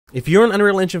If you're an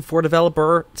Unreal Engine 4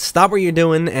 developer, stop what you're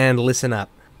doing and listen up.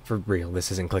 For real, this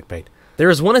isn't clickbait. There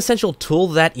is one essential tool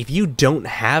that if you don't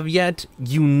have yet,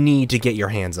 you need to get your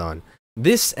hands on.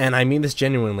 This, and I mean this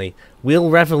genuinely, will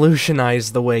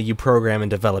revolutionize the way you program and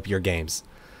develop your games.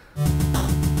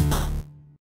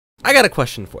 I got a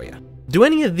question for you. Do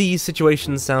any of these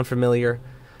situations sound familiar?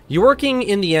 You're working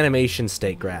in the animation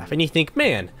state graph, and you think,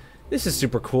 man, this is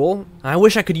super cool. I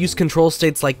wish I could use control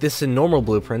states like this in normal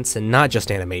blueprints and not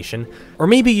just animation. Or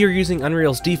maybe you're using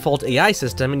Unreal's default AI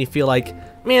system and you feel like,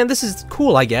 man, this is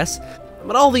cool, I guess.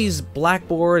 But all these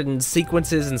blackboard and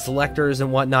sequences and selectors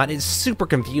and whatnot is super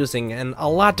confusing and a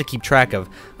lot to keep track of.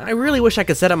 I really wish I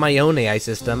could set up my own AI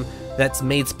system that's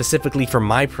made specifically for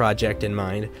my project in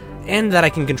mind, and that I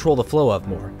can control the flow of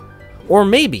more. Or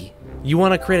maybe you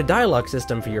want to create a dialogue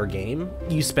system for your game.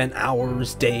 You spent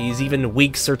hours, days, even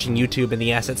weeks searching YouTube and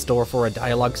the asset store for a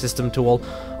dialogue system tool,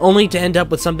 only to end up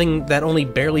with something that only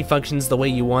barely functions the way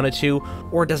you want it to,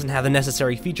 or doesn't have the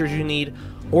necessary features you need,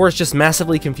 or is just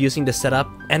massively confusing to set up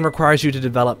and requires you to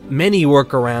develop many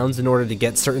workarounds in order to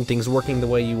get certain things working the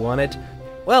way you want it.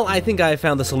 Well, I think I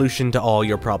found the solution to all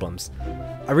your problems.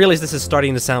 I realize this is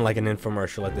starting to sound like an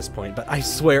infomercial at this point, but I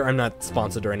swear I'm not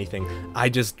sponsored or anything. I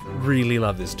just really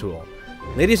love this tool.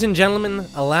 Ladies and gentlemen,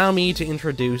 allow me to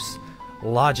introduce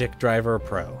Logic Driver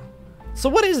Pro. So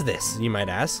what is this, you might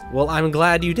ask? Well, I'm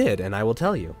glad you did, and I will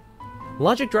tell you.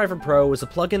 Logic Driver Pro is a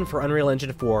plugin for Unreal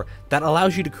Engine 4 that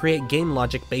allows you to create game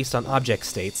logic based on object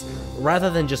states, rather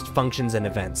than just functions and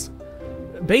events.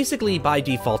 Basically, by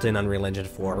default in Unreal Engine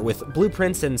 4, with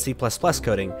blueprints and C++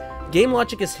 coding, game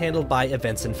logic is handled by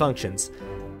events and functions.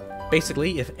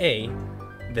 Basically, if A,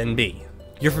 then B.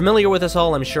 You're familiar with this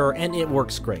all, I'm sure, and it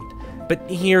works great. But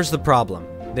here's the problem.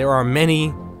 There are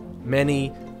many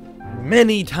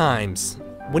times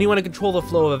when you want to control the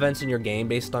flow of events in your game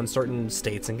based on certain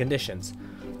states and conditions.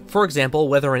 For example,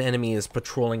 whether an enemy is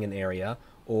patrolling an area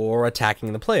or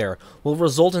attacking the player will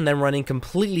result in them running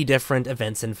completely different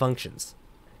events and functions.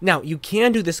 Now, you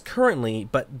can do this currently,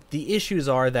 but the issues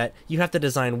are that you have to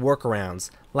design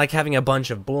workarounds, like having a bunch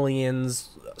of booleans,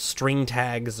 string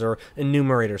tags, or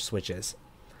enumerator switches.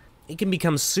 It can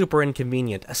become super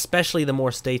inconvenient, especially the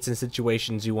more states and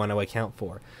situations you want to account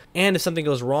for. And if something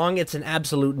goes wrong, it's an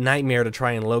absolute nightmare to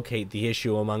try and locate the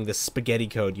issue among the spaghetti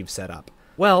code you've set up.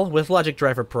 Well, with Logic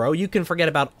Driver Pro, you can forget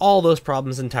about all those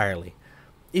problems entirely.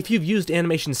 If you've used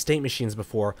animation state machines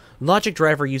before, Logic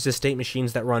Driver uses state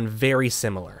machines that run very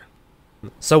similar.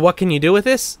 So what can you do with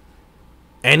this?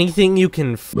 Anything you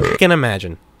can f***ing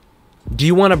imagine. Do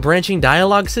you want a branching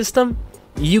dialogue system?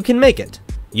 You can make it.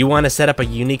 You want to set up a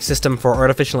unique system for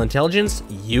artificial intelligence?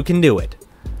 You can do it.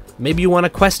 Maybe you want a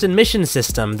quest and mission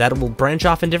system that will branch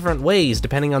off in different ways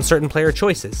depending on certain player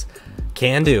choices?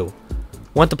 Can do.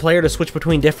 Want the player to switch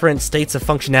between different states of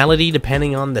functionality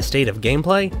depending on the state of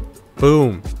gameplay?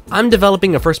 Boom. I'm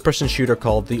developing a first-person shooter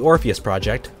called the Orpheus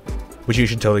Project, which you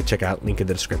should totally check out, link in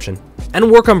the description,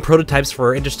 and work on prototypes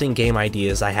for interesting game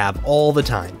ideas I have all the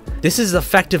time. This is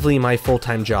effectively my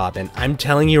full-time job, and I'm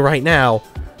telling you right now,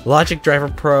 Logic Driver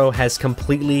Pro has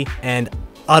completely and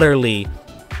utterly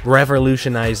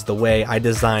revolutionized the way I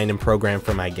design and program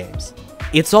for my games.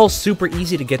 It's all super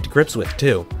easy to get to grips with,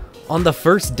 too. On the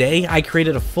first day, I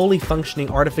created a fully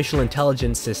functioning artificial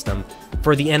intelligence system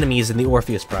for the enemies in the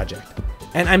Orpheus project,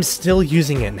 and I'm still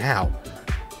using it now.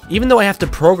 Even though I have to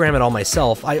program it all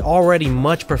myself, I already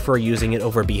much prefer using it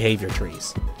over behavior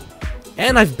trees.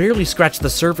 And I've barely scratched the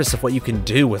surface of what you can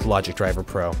do with Logic Driver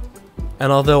Pro.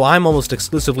 And although I'm almost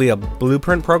exclusively a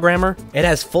blueprint programmer, it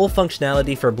has full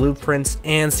functionality for blueprints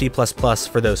and C++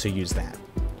 for those who use that.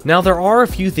 Now there are a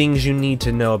few things you need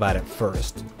to know about it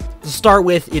first. To start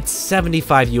with, it's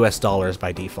 $75 US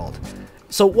by default.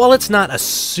 So while it's not a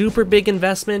super big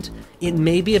investment, it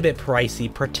may be a bit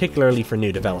pricey, particularly for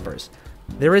new developers.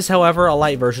 There is, however, a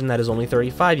Lite version that is only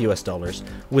 $35 US,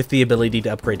 with the ability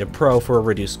to upgrade to Pro for a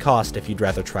reduced cost if you'd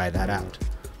rather try that out.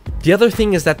 The other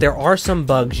thing is that there are some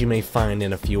bugs you may find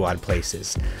in a few odd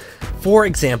places. For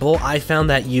example, I found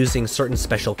that using certain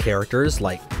special characters,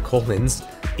 like colons,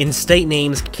 in state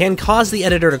names can cause the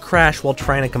editor to crash while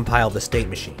trying to compile the state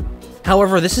machine.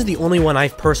 However, this is the only one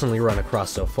I've personally run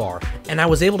across so far, and I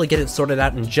was able to get it sorted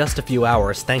out in just a few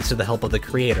hours thanks to the help of the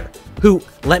creator, who,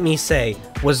 let me say,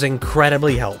 was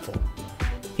incredibly helpful.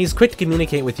 He's quick to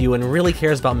communicate with you and really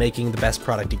cares about making the best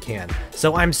product he can,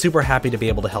 so I'm super happy to be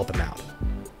able to help him out.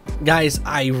 Guys,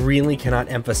 I really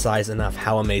cannot emphasize enough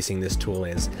how amazing this tool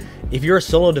is. If you're a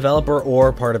solo developer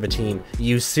or part of a team,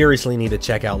 you seriously need to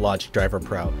check out Logic Driver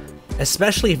Pro.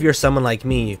 Especially if you're someone like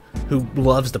me who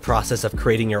loves the process of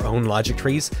creating your own logic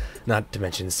trees, not to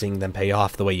mention seeing them pay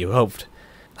off the way you hoped.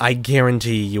 I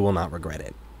guarantee you will not regret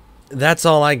it. That's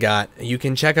all I got. You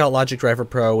can check out Logic Driver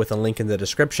Pro with a link in the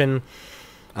description.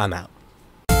 I'm out.